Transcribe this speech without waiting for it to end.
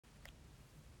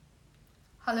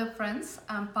Hello friends,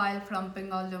 I'm Payal from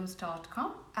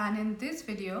BengalLooms.com, and in this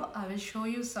video I will show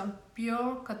you some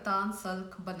pure Katan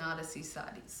silk Banarasi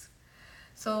sarees.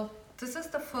 So this is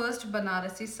the first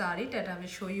Banarasi saree that I will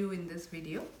show you in this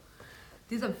video.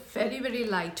 These are very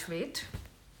lightweight,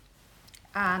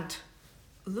 and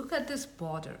look at this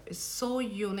border. It's so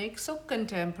unique, so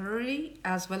contemporary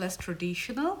as well as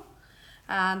traditional,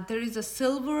 and there is a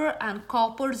silver and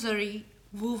copper zari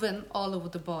woven all over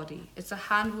the body. It's a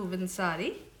hand woven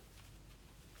saree.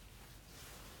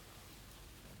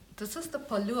 This is the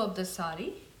pallu of the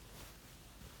saree.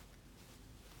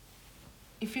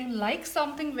 If you like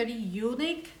something very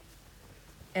unique,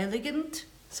 elegant,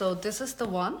 so this is the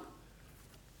one.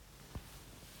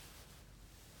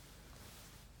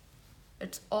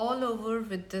 It's all over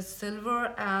with this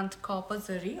silver and copper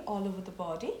zari all over the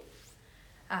body.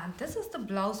 And this is the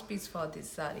blouse piece for this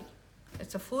saree.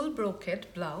 It's a full brocade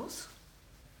blouse.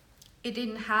 It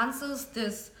enhances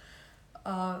this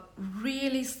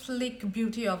really sleek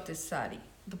beauty of this saree,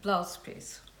 the blouse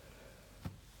piece.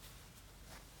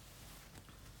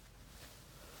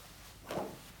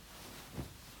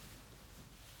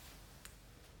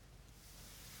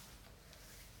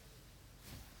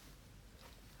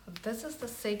 This is the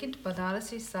second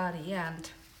Banarasi saree, and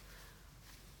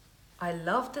I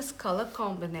love this color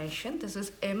combination. This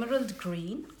is emerald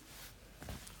green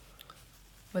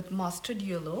with mustard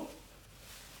yellow.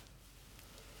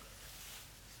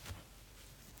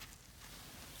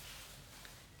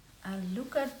 And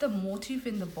look at the motif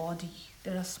in the body.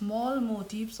 There are small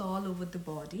motifs all over the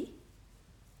body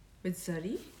with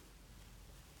zari.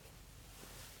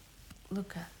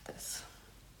 Look at this.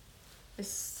 It's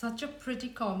such a pretty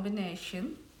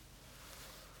combination.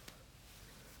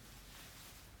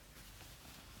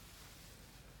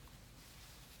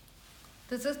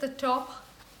 This is the top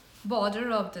border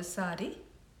of the saree,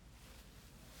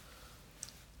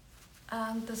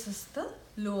 and this is the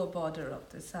lower border of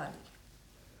the saree.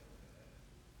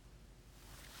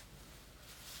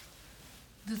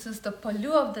 This is the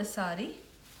pallu of the saree,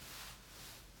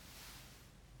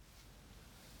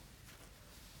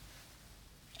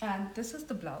 and this is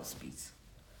the blouse piece.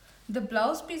 The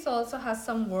blouse piece also has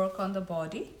some work on the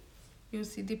body. You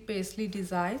see the paisley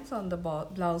designs on the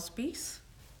blouse piece.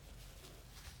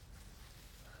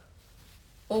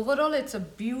 Overall, it's a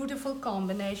beautiful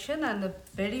combination and a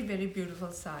very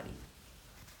beautiful saree.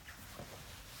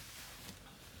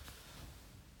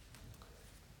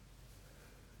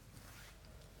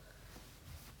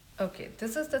 Okay,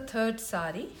 this is the third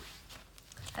saree,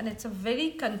 and it's a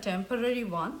very contemporary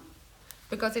one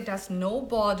because it has no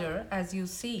border, as you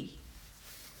see.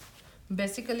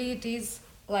 Basically, it is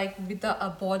like with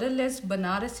a borderless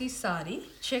Banarasi saree,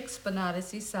 checks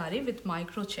Banarasi saree with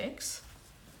micro checks.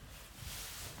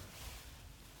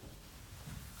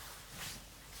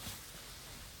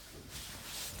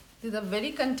 These are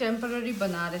very contemporary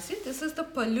Banarasi. This is the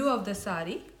pallu of the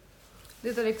saree.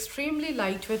 These are extremely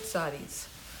lightweight sarees.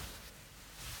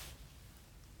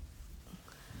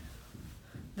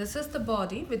 This is the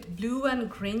body with blue and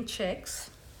green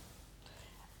checks.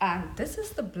 And this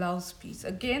is the blouse piece.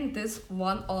 Again, this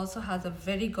one also has a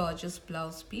very gorgeous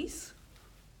blouse piece.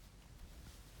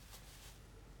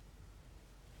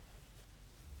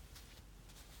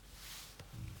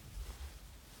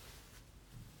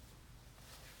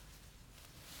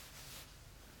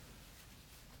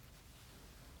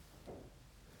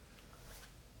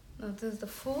 Now this is the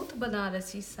fourth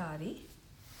Banarasi saree.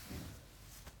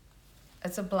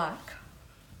 It's a black.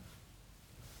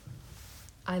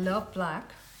 I love black.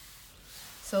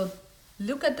 So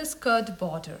look at the skirt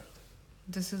border.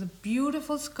 This is a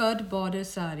beautiful skirt border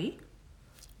saree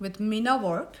with Mina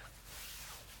work.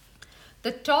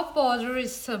 The top border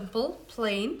is simple,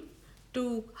 plain,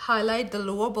 to highlight the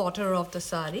lower border of the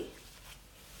saree.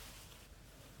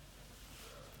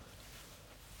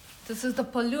 This is the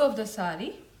pallu of the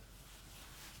saree.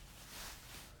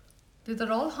 These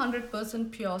are all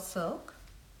 100% pure silk.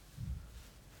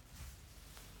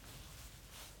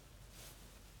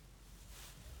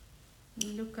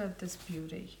 Look at this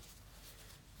beauty.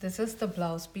 This is the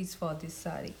blouse piece for this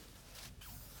saree.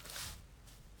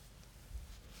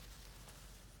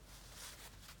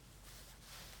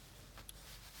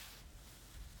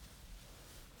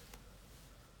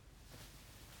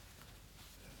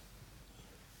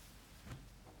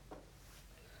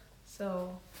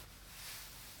 So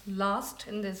last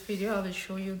in this video, I will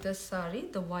show you this saree,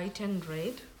 the white and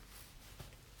red.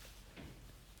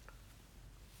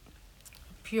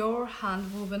 Pure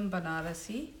hand woven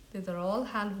Banarasi. These are all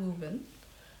hand woven.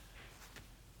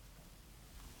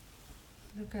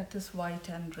 Look at this white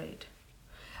and red.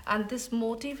 And this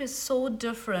motif is so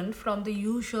different from the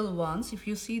usual ones. If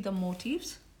you see the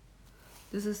motifs,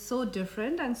 this is so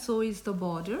different, and so is the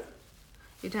border.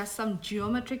 It has some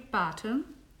geometric pattern,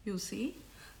 you see,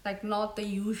 like not the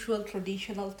usual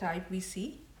traditional type we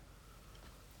see.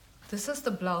 This is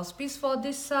the blouse piece for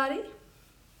this saree,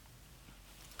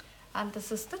 and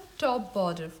this is the top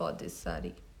border for this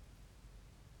saree.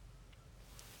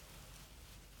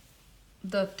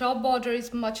 The top border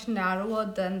is much narrower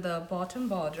than the bottom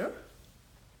border.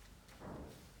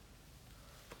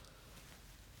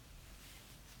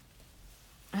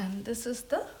 And this is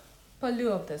the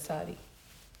pallu of the saree.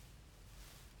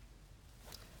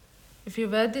 If you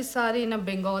wear this saree in a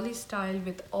Bengali style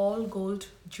with all gold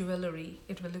jewelry,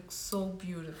 it will look so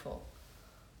beautiful.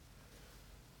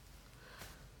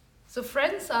 So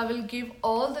friends, I will give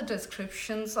all the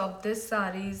descriptions of these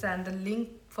sarees and the link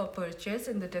for purchase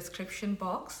in the description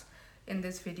box in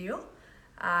this video,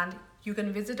 and you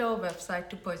can visit our website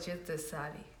to purchase this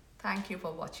saree. Thank you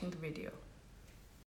for watching the video.